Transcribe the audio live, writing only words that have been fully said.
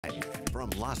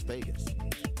From Las Vegas,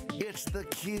 it's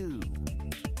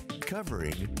theCUBE,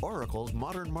 covering Oracle's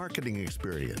modern marketing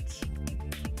experience.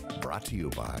 Brought to you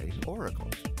by Oracle.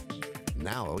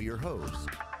 Now your host,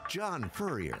 John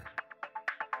Furrier.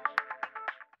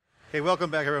 Hey, welcome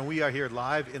back everyone. We are here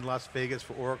live in Las Vegas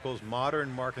for Oracle's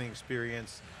Modern Marketing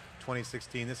Experience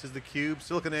 2016. This is theCUBE,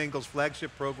 SiliconANGLE's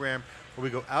flagship program where we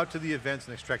go out to the events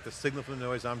and extract the signal from the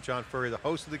noise. I'm John Furrier, the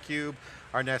host of theCUBE.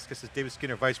 Our next guest is David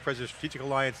Skinner, Vice President of Strategic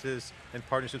Alliances and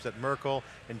Partnerships at Merkle,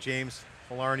 and James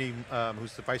Mullarney,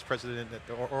 who's the Vice President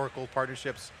at Oracle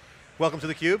Partnerships. Welcome to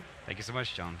theCUBE. Thank you so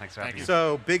much, John. Thanks for having me.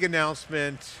 So, big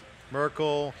announcement,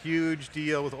 Merkle, huge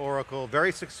deal with Oracle,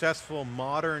 very successful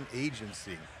modern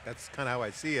agency. That's kind of how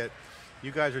I see it.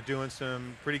 You guys are doing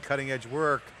some pretty cutting edge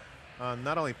work,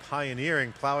 not only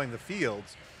pioneering, plowing the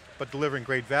fields, but delivering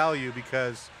great value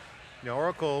because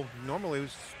Oracle normally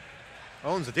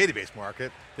owns the database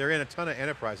market. They're in a ton of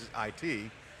enterprises,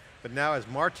 IT, but now as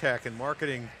MarTech and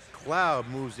Marketing Cloud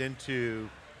moves into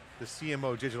the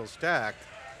CMO digital stack,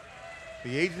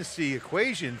 the agency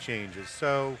equation changes.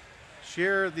 So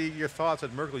share your thoughts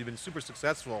at Merkle. You've been super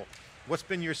successful. What's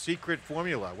been your secret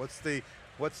formula?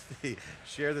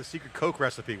 Share the secret Coke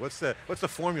recipe. What's the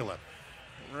formula?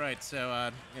 Right,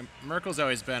 so Merkle's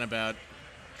always been about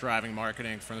driving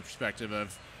marketing from the perspective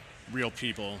of real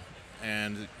people,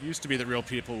 and it used to be that real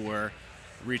people were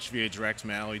reached via direct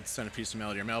mail. You'd send a piece of mail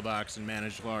to your mailbox and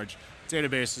manage large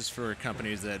databases for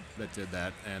companies that did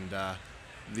that. And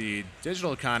the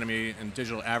digital economy and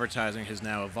digital advertising has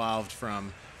now evolved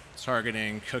from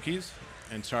targeting cookies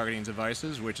and targeting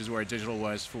devices, which is where digital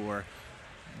was for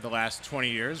the last 20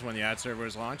 years when the ad server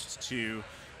was launched, to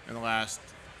in the last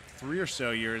 3 or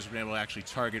so years, we've been able to actually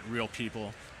target real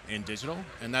people in digital.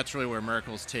 And that's really where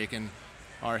Merkle's taken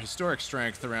our historic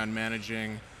strength around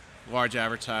managing large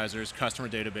advertisers, customer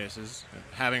databases,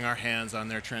 having our hands on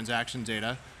their transaction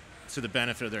data to the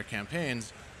benefit of their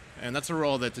campaigns. And that's a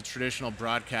role that the traditional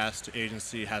broadcast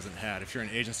agency hasn't had. If you're an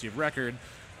agency of record,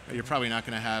 you're probably not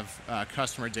going to have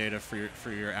customer data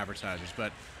for your advertisers.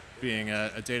 But being a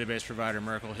database provider,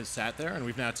 Merkle has sat there, and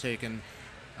we've now taken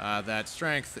that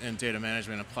strength in data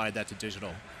management and applied that to digital.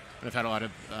 And I've had a lot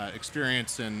of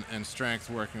experience and strength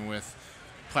working with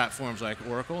platforms like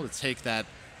Oracle to take that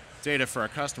data for our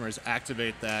customers,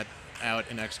 activate that out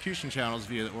in execution channels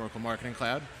via the Oracle Marketing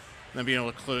Cloud, and then being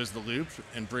able to close the loop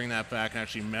and bring that back and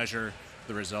actually measure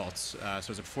the results.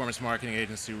 So as a performance marketing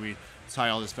agency, we tie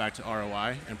all this back to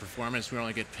ROI and performance. We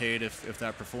only get paid if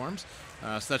that performs.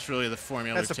 So that's really the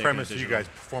formula. That's the premise of you guys,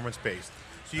 performance-based.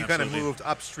 So you kind of moved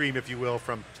upstream, if you will,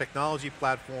 from technology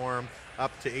platform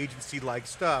up to agency-like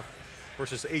stuff,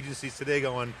 versus agencies today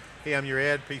going, hey, I'm your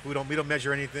ad people, we don't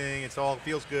measure anything, it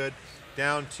feels good,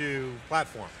 down to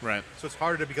platform. Right. So it's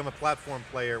harder to become a platform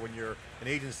player when you're an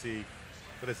agency,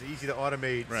 but it's easy to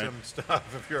automate some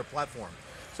stuff if you're a platform.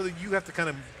 So that you have to kind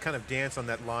of dance on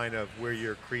that line of where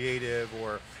you're creative,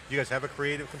 or do you guys have a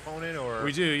creative component? Or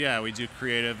we do, yeah, we do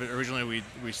creative. Originally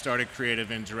we started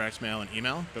creative in direct mail and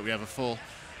email, but we have a full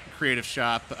creative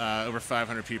shop, over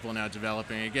 500 people now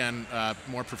developing. Again,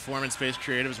 more performance-based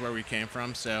creative is where we came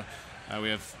from, so we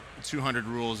have 200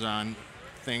 rules on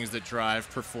things that drive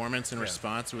performance and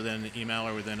response within the email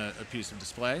or within a piece of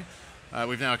display.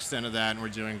 We've now extended that and we're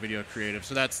doing video creative,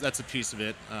 so that's a piece of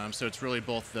it. So it's really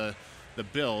both the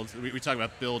build, we talk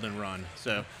about build and run.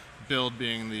 So build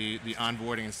being the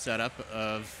onboarding and setup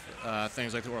of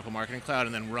things like the Oracle Marketing Cloud,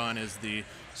 and then run is the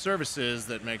services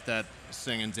that make that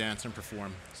sing and dance and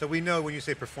perform. So we know when you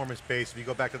say performance-based, if you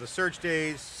go back to the search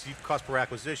days, cost per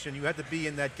acquisition, you had to be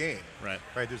in that game. Right.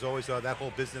 Right, there's always that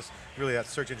whole business, really that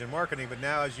search engine marketing, but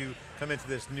now as you come into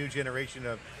this new generation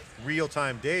of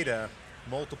real-time data,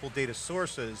 multiple data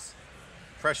sources,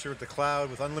 pressure at the cloud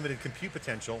with unlimited compute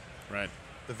potential. Right.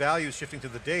 The value is shifting to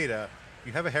the data.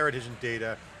 You have a heritage in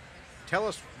data. Tell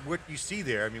us what you see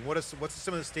there. I mean, what's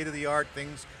some of the state-of-the-art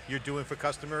things you're doing for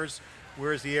customers?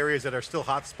 Where's the areas that are still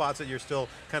hot spots that you're still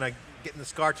kind of getting the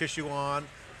scar tissue on,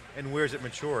 and where's it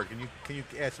matured? Can you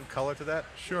add some color to that?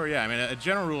 Sure, yeah. I mean, a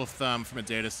general rule of thumb from a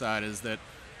data side is that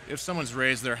if someone's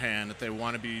raised their hand that they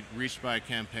want to be reached by a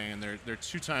campaign, they're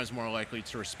 2 times more likely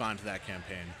to respond to that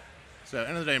campaign. So at the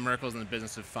end of the day, Merkle's in the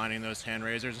business of finding those hand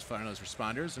raisers, finding those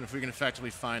responders, and if we can effectively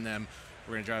find them,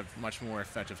 we're going to drive much more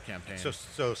effective campaigns.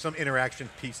 So some interaction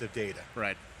piece of data.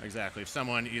 Right, exactly. If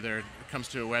someone either comes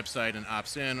to a website and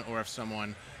opts in, or if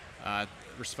someone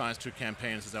responds to a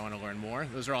campaign and says, I want to learn more,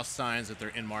 those are all signs that they're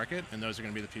in market, and those are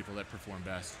going to be the people that perform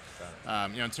best.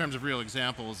 In terms of real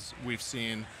examples, we've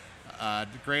seen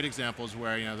great examples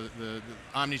where the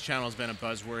omni-channel has been a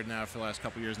buzzword now for the last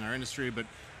couple of years in our industry, but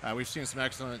we've seen some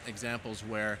excellent examples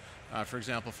where, for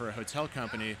example, for a hotel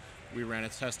company, we ran a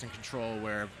test and control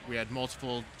where we had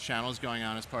multiple channels going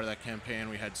on as part of that campaign.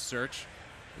 We had search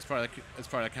as part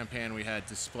of that campaign. We had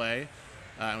display,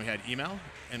 and we had email,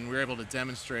 and we were able to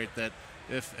demonstrate that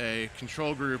if a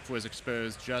control group was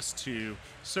exposed just to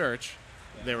search,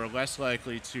 they were less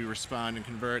likely to respond and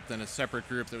convert than a separate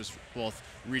group that was both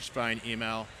reached by an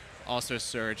email, also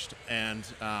searched, and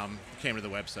came to the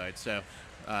website. So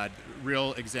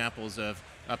real examples of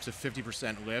up to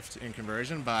 50% lift in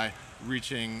conversion by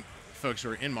reaching folks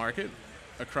who are in market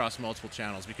across multiple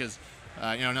channels. Because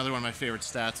another one of my favorite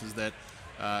stats is that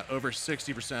over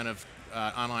 60% of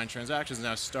online transactions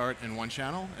now start in one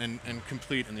channel and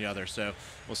complete in the other. So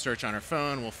we'll search on our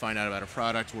phone, we'll find out about a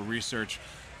product, we'll research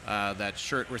that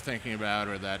shirt we're thinking about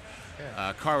or that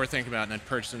car we're thinking about, and then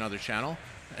purchase another channel.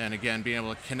 And again, being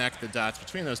able to connect the dots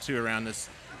between those two around this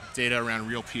data around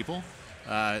real people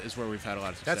is where we've had a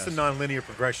lot of success. That's the nonlinear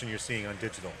progression you're seeing on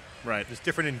digital. Right. There's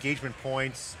different engagement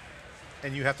points,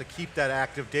 and you have to keep that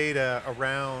active data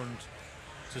around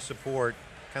to support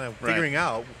kind of figuring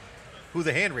out who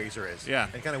the hand raiser is,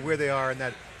 and kind of where they are in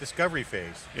that discovery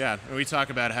phase. Yeah, and we talk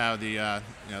about how the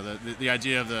the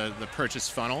idea of the purchase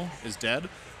funnel is dead,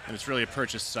 and it's really a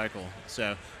purchase cycle.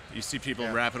 So you see people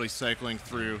rapidly cycling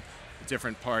through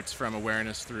different parts from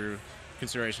awareness through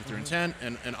consideration through intent,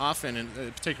 and often,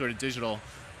 in particular to digital,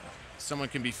 someone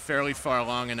can be fairly far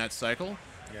along in that cycle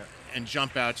and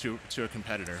jump out to a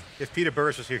competitor. If Peter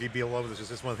Burris was here, he'd be all over this.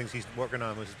 This is one of the things he's working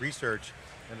on with his research.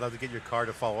 I'd love to get your card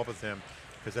to follow up with him,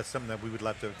 because that's something that we would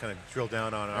love to kind of drill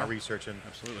down on in our research and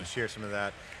share some of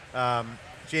that.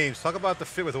 James, talk about the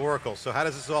fit with Oracle. So how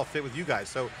does this all fit with you guys?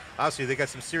 So obviously they got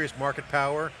some serious market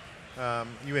power.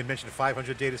 You had mentioned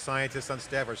 500 data scientists on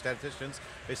staff, or statisticians,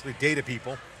 basically data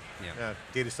people.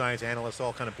 Data science analysts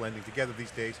all kind of blending together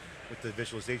these days with the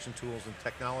visualization tools and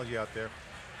technology out there.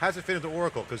 How does it fit into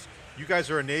Oracle? Because you guys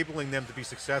are enabling them to be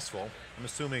successful, I'm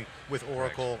assuming, with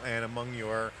Oracle and among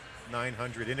your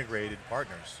 900 integrated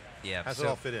partners. Yeah. How does it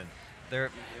all fit in?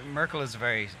 Merkle is a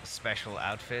very special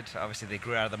outfit. Obviously, they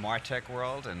grew out of the MarTech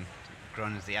world and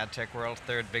grown into the ad tech world,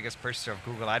 third biggest purchaser of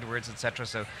Google AdWords, etc.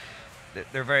 So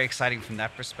they're very exciting from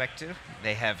that perspective.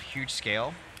 They have huge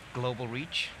scale, global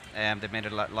reach. They've made a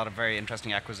lot of very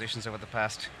interesting acquisitions over the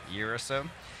past year or so.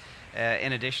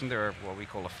 In addition, they're what we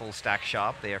call a full stack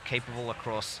shop. They are capable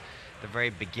across the very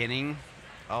beginning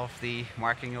of the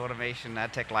marketing automation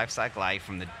ad tech lifecycle,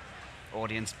 from the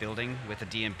audience building with the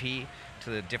DMP to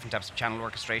the different types of channel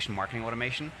orchestration, marketing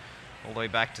automation, all the way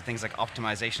back to things like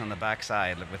optimization on the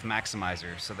backside with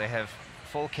Maximizer. So they have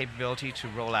full capability to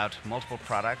roll out multiple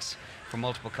products for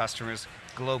multiple customers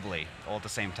globally all at the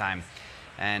same time.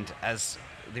 And as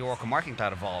the Oracle Marketing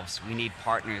Cloud evolves, we need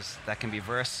partners that can be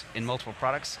versed in multiple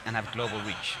products and have global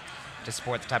reach to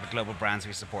support the type of global brands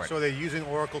we support. So are they using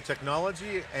Oracle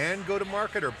technology and go to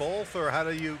market, or both, or how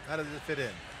does it fit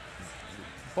in?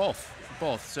 Both.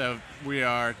 So we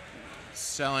are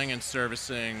selling and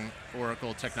servicing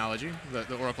Oracle technology,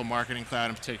 the Oracle Marketing Cloud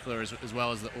in particular, as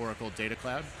well as the Oracle Data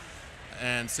Cloud.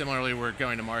 And similarly, we're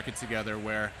going to market together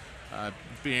where,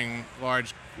 being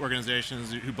large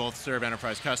organizations who both serve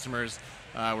enterprise customers,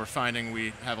 we're finding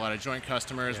we have a lot of joint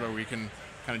customers where we can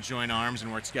kind of join arms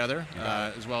and work together,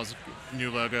 as well as a new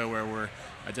logo where we're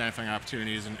identifying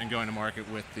opportunities and going to market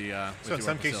with the So in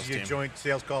some cases you joint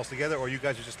sales calls together, or you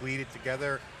guys are just lead it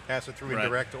together, pass it through and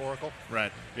direct to Oracle?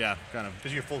 Right, yeah, kind of.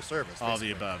 Because you're full service. All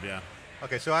the above, yeah.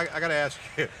 Okay, so I got to ask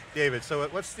you, David, so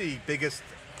what's the biggest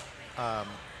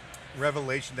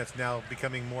revelation that's now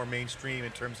becoming more mainstream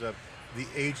in terms of the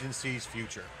agency's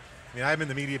future? I mean, I'm in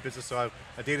the media business, so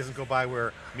a day doesn't go by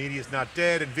where media is not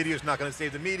dead and video is not going to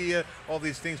save the media, all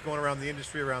these things going around the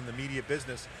industry, around the media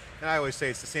business. And I always say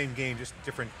it's the same game, just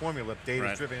different formula.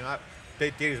 Data driven,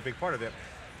 data is a big part of it.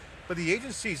 But the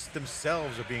agencies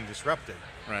themselves are being disrupted.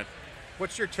 Right.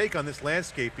 What's your take on this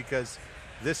landscape? Because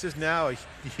this is now a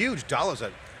huge dollars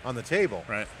on the table.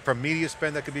 Right. From media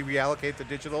spend that could be reallocated to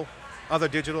digital, other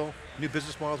digital, new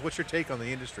business models. What's your take on the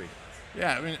industry?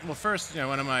 Yeah, I mean, well, first,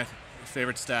 one of my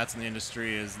favorite stats in the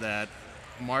industry is that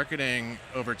marketing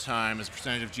over time as a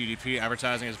percentage of GDP,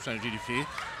 advertising as a percentage of GDP,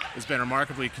 has been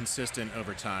remarkably consistent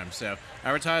over time. So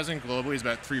advertising globally is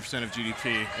about 3% of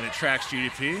GDP, and it tracks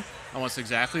GDP almost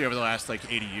exactly over the last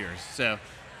 80 years. So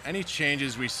any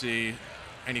changes we see,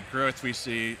 any growth we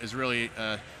see is really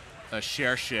a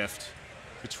share shift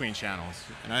between channels.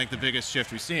 And I think the biggest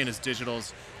shift we've seen is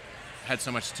digital's had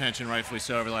so much attention, rightfully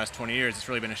so, over the last 20 years. It's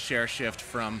really been a share shift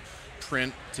from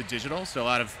print to digital. So a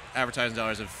lot of advertising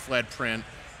dollars have fled print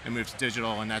and moved to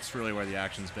digital, and that's really where the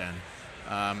action's been.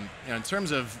 In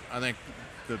terms of, I think,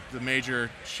 the major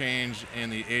change in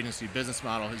the agency business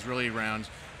model is really around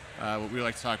what we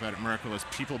like to talk about at Merkle as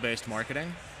people-based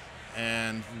marketing.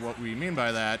 And what we mean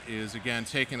by that is, again,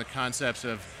 taking the concepts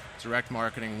of direct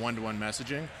marketing, one-to-one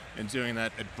messaging, and doing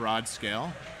that at broad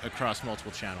scale across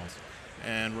multiple channels.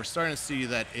 And we're starting to see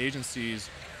that agencies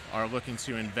are looking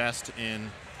to invest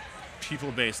in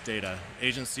people-based data.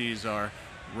 Agencies are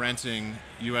renting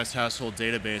US household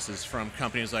databases from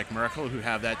companies like Merkle who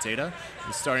have that data,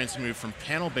 and starting to move from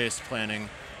panel-based planning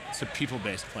to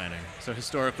people-based planning. So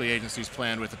historically, agencies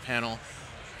planned with a panel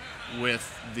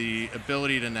with the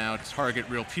ability to now target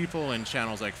real people in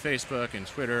channels like Facebook and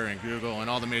Twitter and Google, and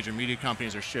all the major media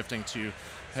companies are shifting to,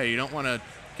 hey, you don't want to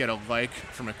get a like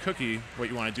from a cookie, what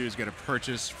you want to do is get a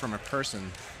purchase from a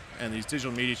person. And these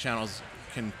digital media channels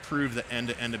can prove the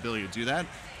end-to-end ability to do that,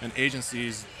 and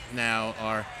agencies now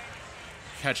are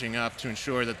catching up to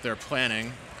ensure that their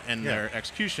planning and their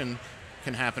execution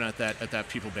can happen at that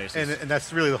people basis. And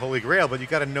that's really the holy grail, but you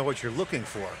got to know what you're looking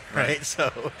for, right?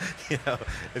 So,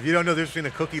 if you don't know the difference between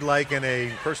a cookie like and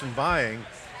a person buying,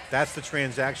 that's the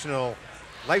transactional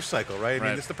life cycle, right? I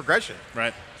mean, it's the progression.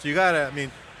 Right. So you got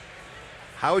to,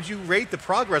 how would you rate the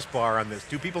progress bar on this?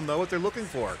 Do people know what they're looking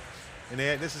for? And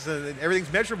this is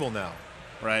everything's measurable now.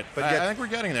 Right. But I think we're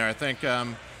getting there. I think,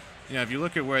 if you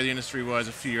look at where the industry was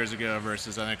a few years ago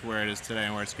versus I think where it is today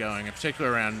and where it's going, in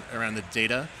particular around the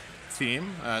data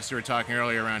theme. So we were talking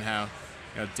earlier around how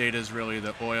data is really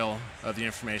the oil of the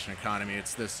information economy.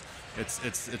 It's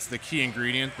the key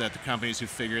ingredient that the companies who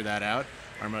figure that out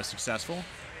are most successful.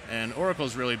 And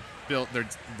Oracle's really built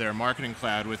their marketing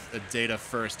cloud with a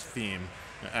data-first theme.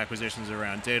 Acquisitions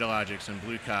around DataLogix and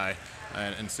BlueKai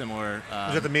and similar.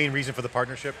 Is that the main reason for the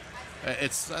partnership? I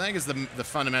think it's the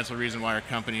fundamental reason why our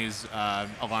companies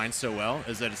align so well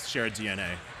is that it's shared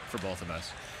DNA for both of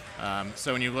us.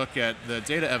 So when you look at the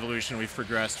data evolution, we've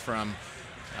progressed from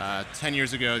 10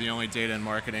 years ago, the only data in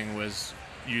marketing was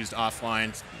used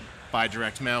offline by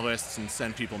direct mail lists and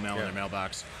send people mail in their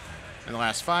mailbox. In the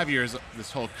last 5 years,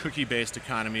 this whole cookie-based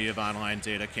economy of online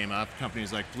data came up.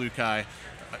 Companies like BlueKai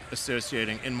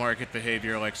associating in-market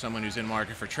behavior, like someone who's in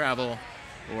market for travel,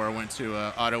 or went to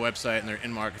an auto website and they're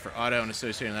in market for auto, and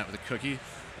associating that with a cookie.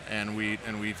 And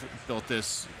we've built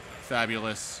this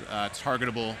fabulous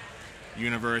targetable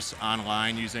universe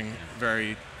online using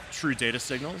very true data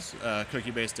signals,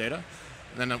 cookie-based data.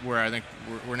 And then where I think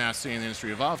we're now seeing the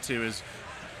industry evolve to is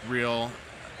real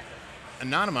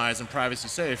anonymized and privacy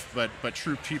safe, but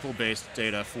true people-based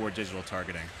data for digital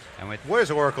targeting. And what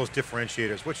is Oracle's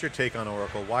differentiators? What's your take on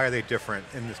Oracle? Why are they different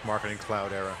in this marketing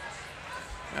cloud era?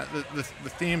 The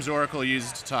themes Oracle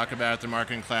uses to talk about the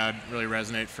marketing cloud really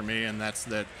resonate for me, and that's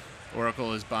that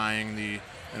Oracle is buying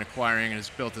and acquiring and has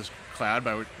built this cloud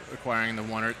by acquiring the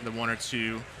one or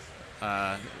two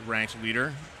ranked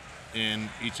leader in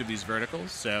each of these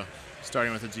verticals. So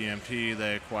starting with the DMP,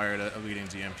 they acquired a leading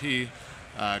DMP,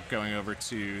 going over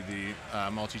to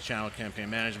the multi-channel campaign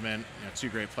management, two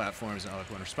great platforms in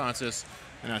Eloquent Responses,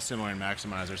 and now similar in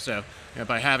Maximizer. So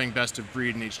by having best of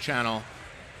breed in each channel,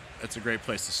 it's a great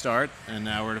place to start. And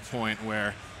now we're at a point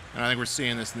where, and I think we're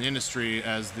seeing this in the industry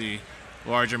as the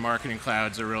larger marketing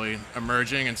clouds are really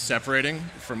emerging and separating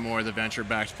from more of the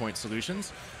venture-backed point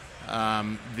solutions.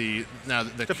 The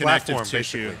connective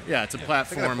tissue, basically. It's a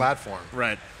platform. A platform,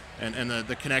 right? And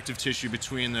the connective tissue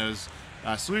between those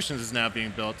solutions is now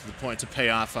being built to the point to pay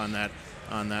off on that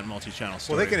multi-channel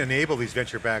story. Well, they can enable these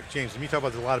venture-backed. James, when you talk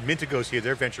about a lot of Mintigos here,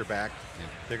 they're venture-backed. Yeah.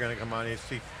 They're going to come on. You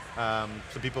see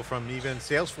some people from even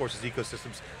Salesforce's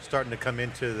ecosystems starting to come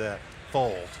into the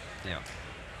fold. Yeah.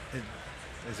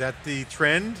 Is that the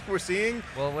trend we're seeing?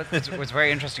 Well, what's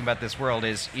very interesting about this world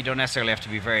is you don't necessarily have to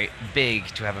be very big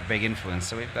to have a big influence.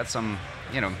 So we've got some,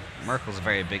 Merkle's a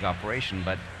very big operation,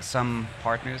 but some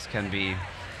partners can be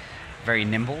very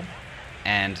nimble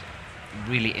and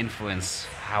really influence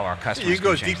how our customers You can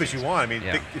go as change deep as you want.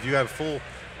 If you have full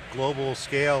global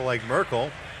scale like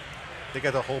Merkle, they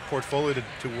got the whole portfolio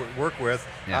to work with,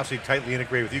 obviously tightly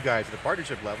integrate with you guys at the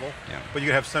partnership level, but you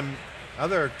can have some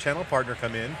other channel partner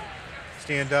come in,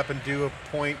 stand up and do a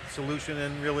point solution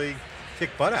and really kick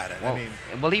butt at it.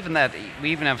 Well, even that,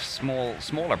 we even have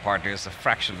smaller partners, a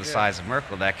fraction of the size of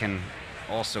Merkle, that can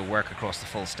also work across the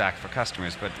full stack for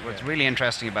customers. But what's really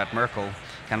interesting about Merkle,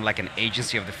 kind of like an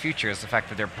agency of the future, is the fact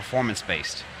that they're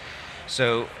performance-based.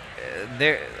 So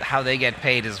how they get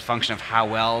paid is a function of how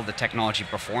well the technology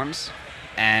performs,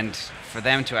 and for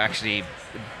them to actually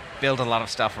build a lot of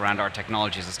stuff around our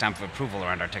technology is a stamp of approval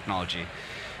around our technology.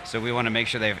 So we want to make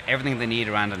sure they have everything they need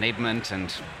around enablement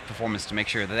and performance to make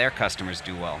sure that their customers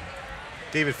do well.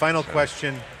 David, final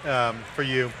question for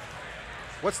you.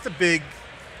 What's the big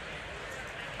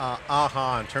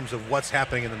aha in terms of what's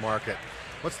happening in the market?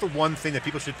 What's the one thing that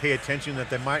people should pay attention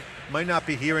that they might not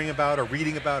be hearing about or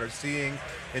reading about or seeing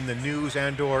in the news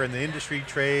and or in the industry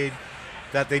trade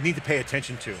that they need to pay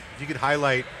attention to? If you could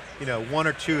highlight, one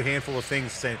or two handful of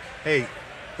things saying, hey,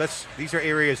 these are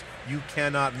areas you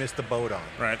cannot miss the boat on.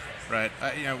 Right.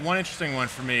 One interesting one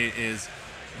for me is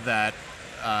that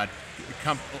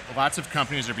lots of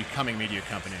companies are becoming media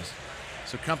companies.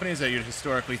 So companies that you'd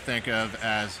historically think of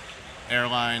as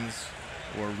airlines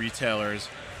or retailers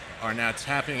are now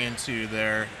tapping into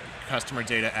their customer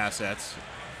data assets,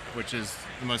 which is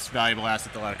the most valuable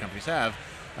asset that a lot of companies have,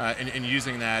 and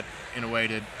using that in a way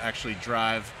to actually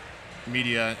drive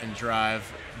media and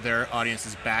drive their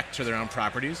audiences back to their own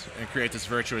properties and create this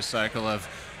virtuous cycle of,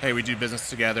 hey, we do business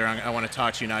together. I want to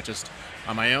talk to you not just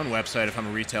on my own website if I'm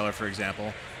a retailer, for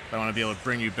example, but I want to be able to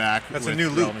bring you back with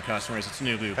relevant customers. It's a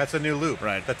new loop. That's a new loop.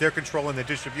 Right. That they're controlling the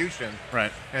distribution.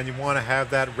 Right. And you want to have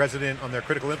that resident on their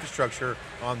critical infrastructure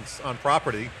on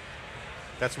property.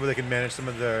 That's where they can manage some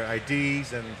of their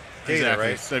IDs and data, exactly.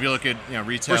 right? So if you look at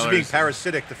retailers, versus being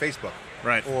parasitic to Facebook,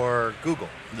 right, or Google,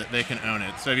 they can own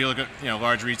it. So if you look at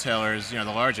large retailers, the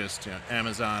largest,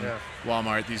 Amazon,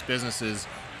 Walmart, these businesses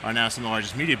are now some of the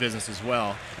largest media businesses as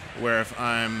well. Where if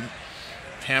I'm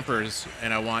Pampers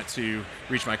and I want to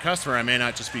reach my customer, I may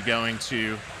not just be going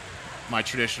to my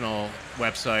traditional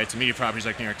websites and media properties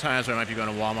like New York Times, but I might be going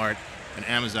to Walmart and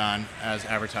Amazon as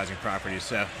advertising properties.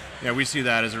 So we see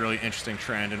that as a really interesting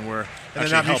trend, and we're and actually they're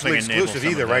not helping mutually enable exclusive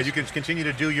some either, of right? those. You can continue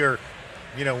to do your,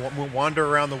 wander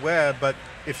around the web, but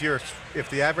if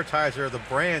the advertiser or the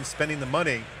brand spending the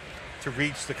money to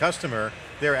reach the customer,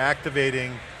 they're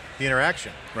activating the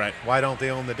interaction. Right. Why don't they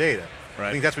own the data? Right.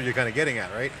 I think that's what you're kind of getting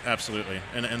at, right? Absolutely,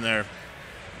 and they're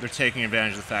taking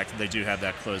advantage of the fact that they do have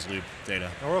that closed loop data.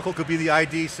 Oracle could be the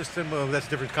ID system. Well, that's a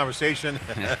different conversation.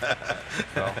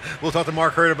 We'll talk to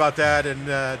Mark Hurd about that, and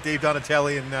Dave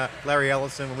Donatelli and Larry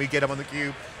Ellison when we get them on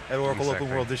theCUBE at Oracle Open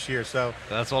World this year. So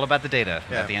that's all about the data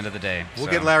at the end of the day. We'll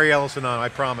get Larry Ellison on, I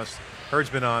promise. Hurd's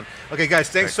been on. Okay, guys,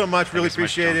 thanks so much. Really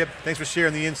appreciate it. Thanks for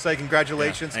sharing the insight.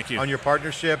 Congratulations on your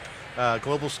partnership,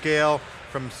 global scale,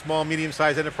 from small,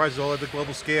 medium-sized enterprises all over the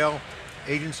global scale.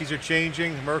 Agencies are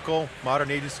changing. Merkle, modern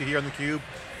agency here on theCUBE.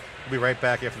 We'll be right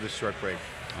back after this short break.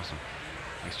 Awesome.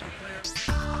 Thanks,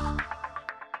 John.